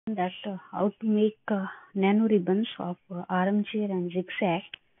that how to make nanoribbons of armchair and zigzag.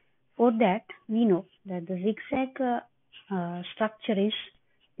 For that, we know that the zigzag structure is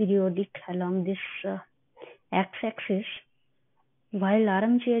periodic along this x-axis, while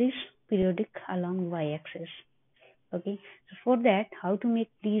armchair is periodic along y-axis. Okay, so for that, how to make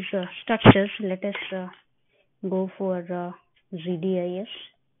these structures? Let us go for GDIS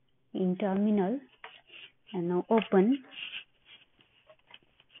in terminal, and now open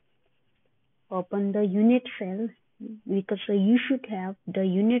the unit cell, because you should have the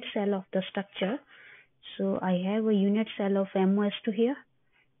unit cell of the structure. So I have a unit cell of MOS2 here.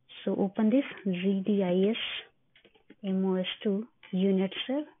 So open this GDIS MOS2 unit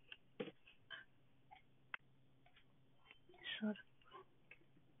cell. Sorry.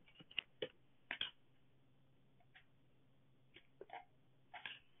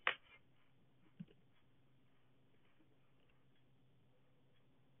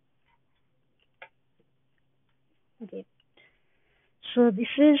 Okay. So this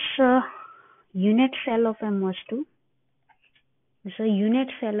is unit cell of MOS2. This is a unit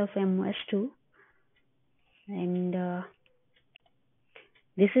cell of MOS2, and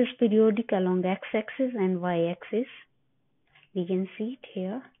this is periodic along x-axis and y-axis. We can see it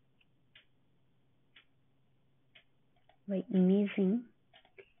here by imaging.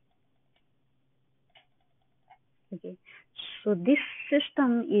 Okay, so this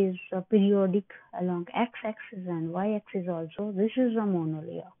system is periodic along x-axis and y-axis also. This is a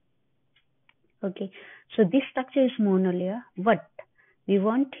monolayer. Okay, so this structure is monolayer, but we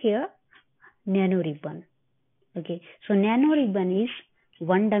want here nanoribbon. Okay, so nanoribbon is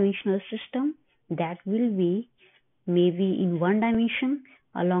one-dimensional system that will be maybe in one dimension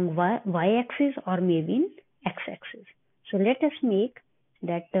along y-axis or maybe in x-axis. So let us make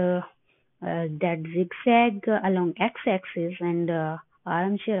that that zigzag along x-axis and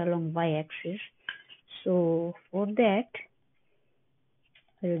armchair along y-axis. So for that,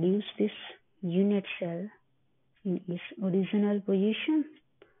 reduce this unit cell in its original position,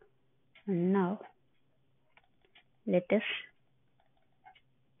 and now let us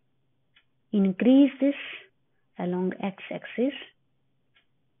increase this along x-axis.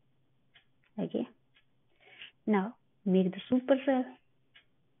 Okay, now make the supercell.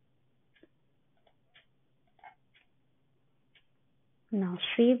 Now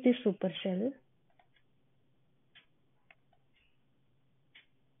save the supercell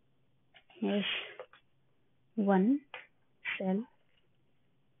as one cell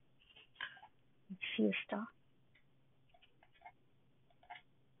C star.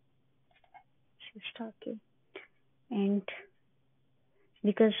 Okay, and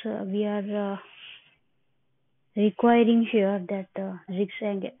because we are requiring here that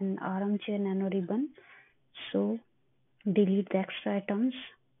zigzag and armchair nanoribbon, so delete the extra items.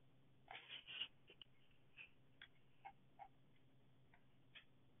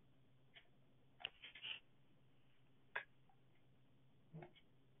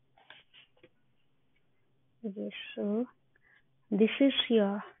 Okay, so this is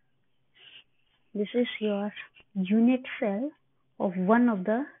your unit cell of one of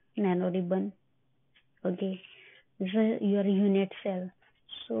the nanoribbon. Okay, this is your unit cell.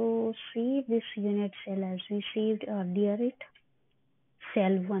 So save this unit cell as we saved earlier it,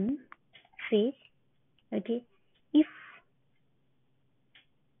 cell 1, save. Okay, if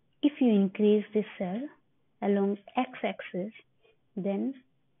you increase this cell along x-axis, then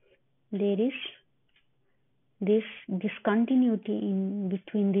there is this discontinuity in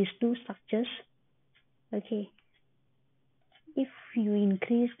between these two structures. Okay, if you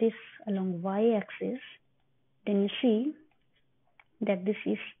increase this along y-axis, then you see that this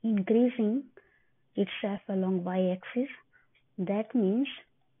is increasing itself along y-axis. That means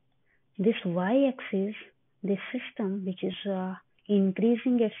this y-axis, this system which is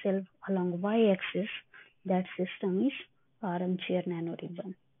increasing itself along y-axis, that system is armchair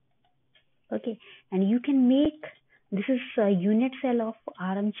nanoribbon. Okay, and you can make, this is a unit cell of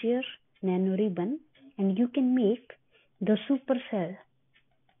armchair nanoribbon, and you can make the supercell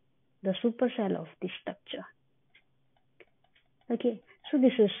of this structure. Okay, so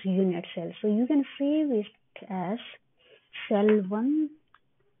this is unit cell. So you can save it as cell 1,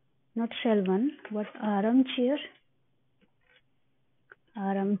 not cell 1, but armchair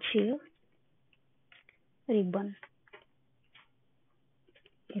ribbon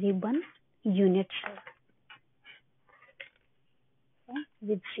unit cell, okay,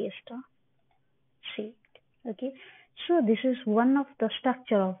 with C star saved. Okay, so this is one of the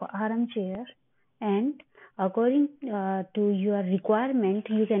structure of armchair, and according to your requirement,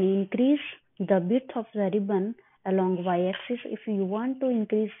 you can increase the width of the ribbon along y-axis. If you want to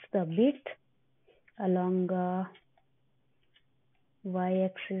increase the bit along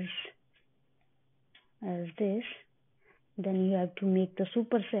y-axis as this, then you have to make the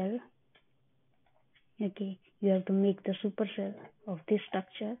supercell. Okay, you have to make the supercell of this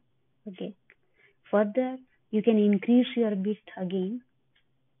structure. Okay, further you can increase your bit again.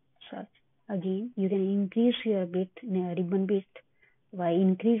 Again you can increase your bit, ribbon bit, by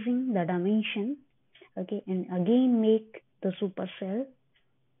increasing the dimension. Okay, and again make the supercell.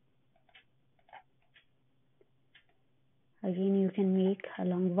 Again you can make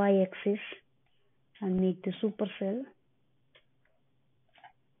along y-axis and make the supercell.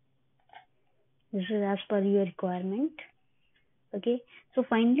 This is as per your requirement. Okay, so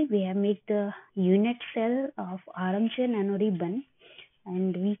finally we have made the unit cell of armchair nanoribbon,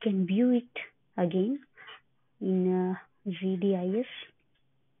 and we can view it again in GDIS,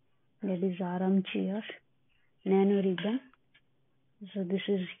 that is armchair nanoribbon. So this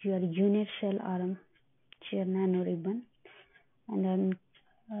is your unit cell armchair nanoribbon, and then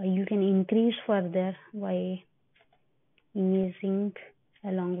you can increase further by imaging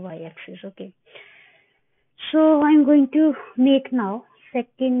along y-axis. Okay, so I'm going to make now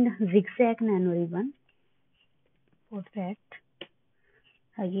second zigzag nanoribbon. For that,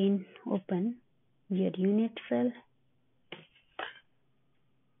 again open your unit cell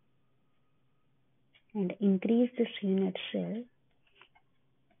and increase this unit cell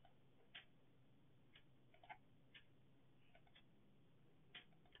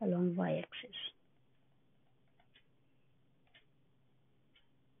along y-axis.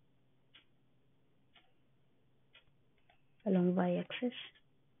 Along y-axis,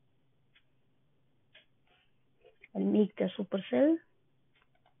 and make the supercell.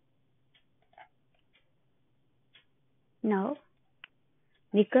 Now,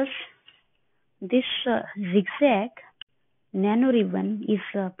 because this zigzag nanoribbon is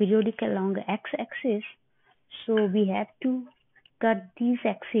periodic along x-axis, so we have to cut these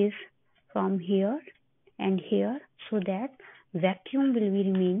axes from here and here, so that vacuum will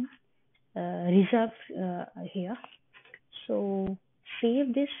remain reserved here. So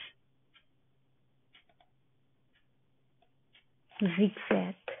save this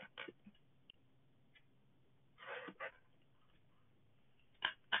zigzag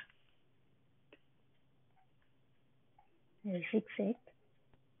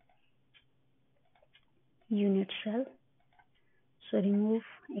unit cell. So remove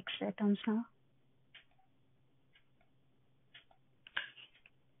extra atoms now.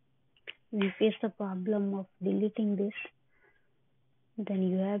 We face the problem of deleting this. Then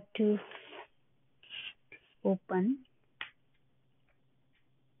you have to open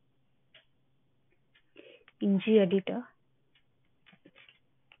in G-editor,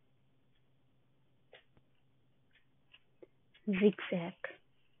 zigzag,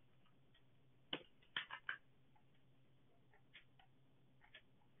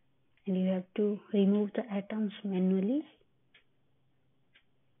 and you have to remove the atoms manually.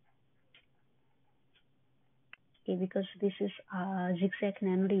 Okay, because this is a zigzag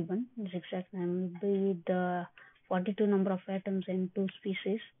nanoribbon. Zigzag nanoribbon with the 42 number of atoms and 2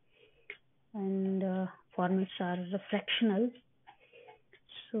 species, and formats are fractional.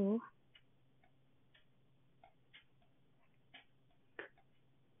 So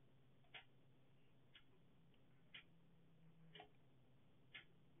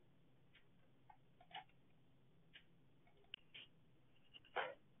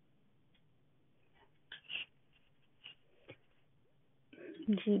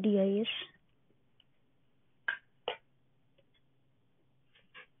GDIS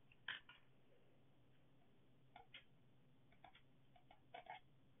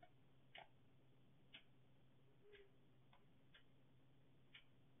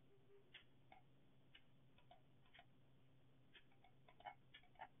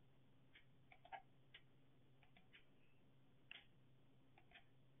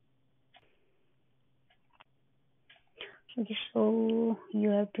Okay, so you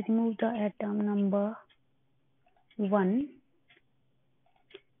have to remove the atom number 1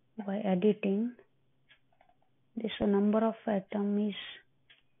 by editing. This number of atom is,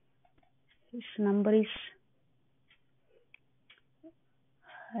 this number is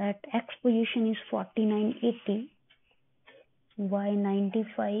at X position is 4980, Y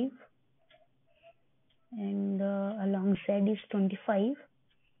 95, and along Z is 25.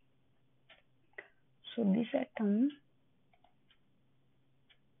 So this atom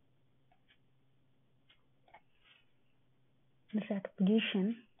is at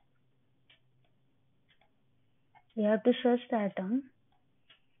position. You have to search the atom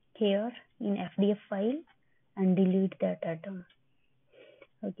here in FDF file and delete that atom.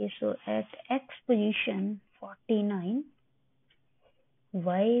 Okay, so at X position 49,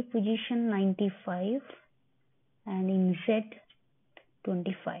 Y position 95, and in Z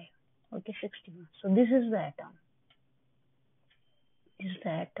 25. Okay, 61. So this is the atom. This is the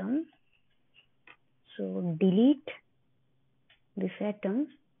atom. So delete this atom.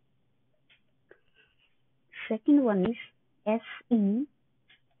 Second one is SE.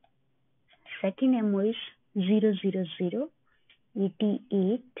 Second MO is 000,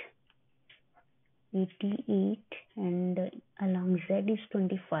 88, and along Z is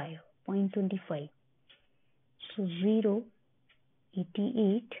 25, 0.25. So 0,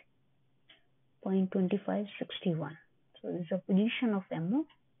 88, 0.25, 61. So this is the position of MO.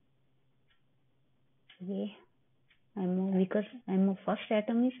 Okay, MO, because MO first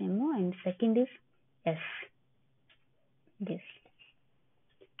atom is MO and second is S. This.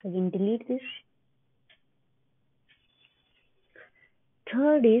 Again delete this.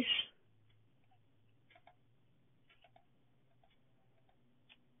 Third is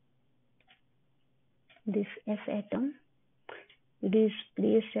this S atom. It is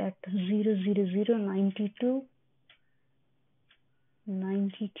placed at 00092,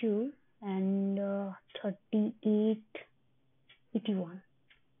 and 38, 81.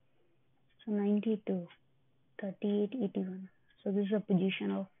 So 92, 38, 81. So this is the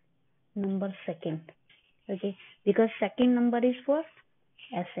position of number second. Okay, because second number is for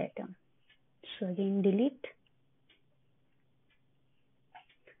S atom. So again delete.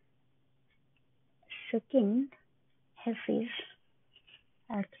 Second S is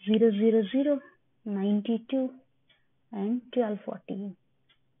at 000, 92, and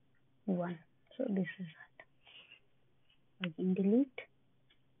 1241. So this is that. Again delete.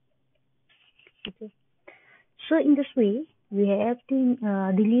 Okay. So in this way, we have to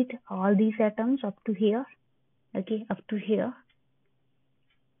delete all these atoms up to here. Okay, up to here,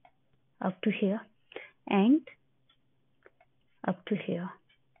 and up to here,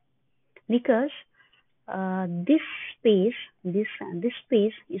 because this space is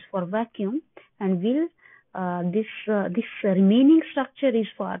for vacuum, and this remaining structure is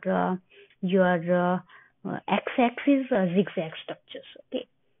for your x-axis zigzag structures. Okay,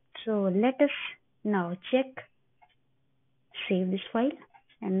 so let us now check. Save this file,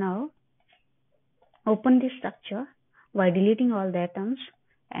 and now open this structure by deleting all the atoms,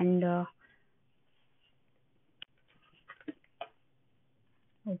 and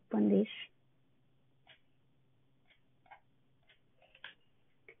open this.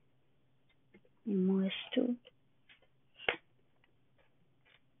 MOS2.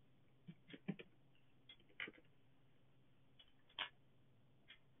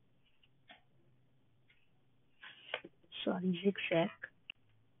 Sorry, zigzag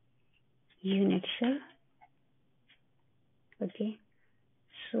unit cell. Okay,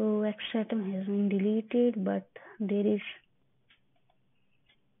 so X atom has been deleted, but there is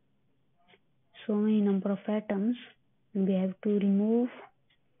so many number of atoms, and we have to remove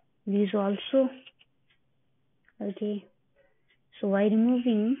these also. Okay, so by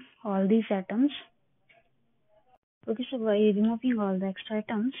removing all these atoms, okay, so by removing all the extra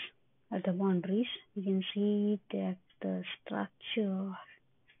atoms at the boundaries, you can see that the structure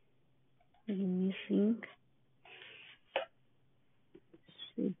is missing.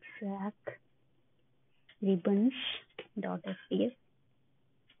 Zigzag ribbons .fdf.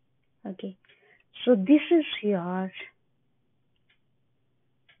 Okay, so this is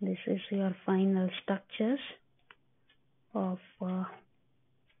your final structures of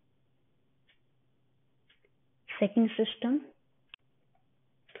second system.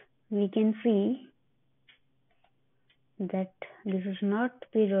 We can see that this is not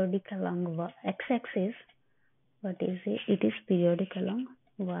periodic along x-axis, but it is periodic along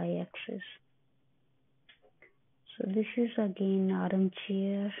y-axis. So this is again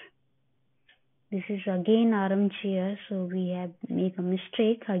armchair. This is again armchair. So we have made a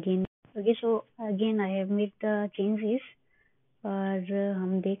mistake again. Okay, so again I have made the changes, और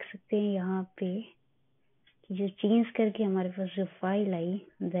हम देख सकते हैं यहाँ पे कि जो change करके हमारे पास जो file I,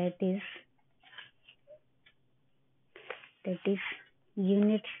 that is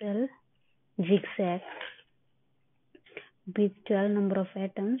unit cell zigzag with 12 number of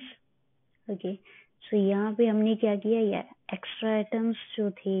atoms. Okay, so यहाँ पे हमने क्या किया, एक्स्ट्रा एटम्स जो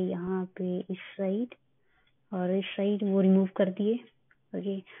थे यहाँ पे इस साइड और इस साइड वो रिमूव कर दिए.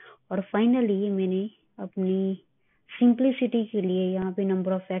 ओके, और फाइनली मैंने अपनी सिंप्लिसिटी के लिए यहाँ पे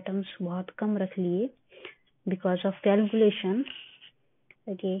नंबर ऑफ एटम्स बहुत कम रख लिए बिकॉज ऑफ कैलकुलेशन.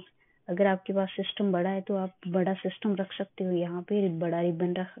 ओके, अगर आपके पास सिस्टम बड़ा है तो आप बड़ा सिस्टम रख सकते हो, यहाँ पे बड़ा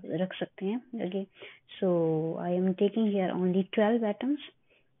रिबन रख सकते हैं. Okay, so I am taking here only 12 atoms.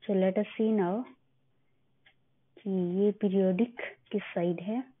 So let us C now कि ये पीरियोडिक किस साइड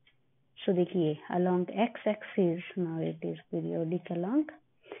है. सो देखिए along x axis, now it is periodic along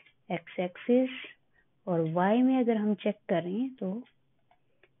x axis, और y में अगर हम चेक करें तो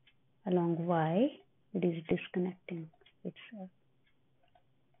along y it is disconnecting itself.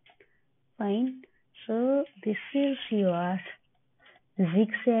 Fine. So this is your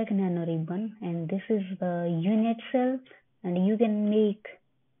zigzag nanoribbon and this is the unit cell, and you can make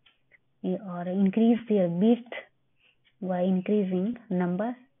or increase their width by increasing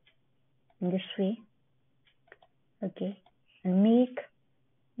number in this way. Okay, and make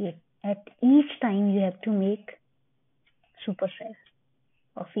it at each time you have to make supercell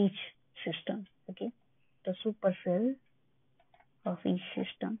of each system. Okay, the supercell of each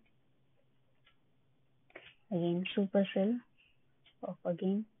system, again supercell of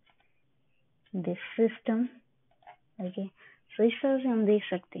again this system. Okay, so इस तरह से हम देख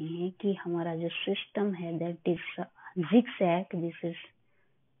सकते हैं कि हमारा जो सिस्टम है that is zigzag, this is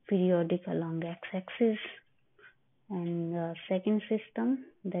periodic along x-axis, and second system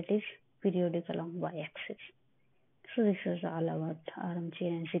that is periodic along y-axis. So this is all about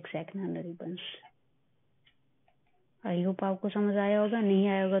armchair and zigzag nanoribbons. I hope आपको समझ आया होगा. नहीं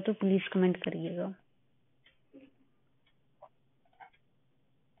आया होगा तो प्लीज कमेंट करिएगा.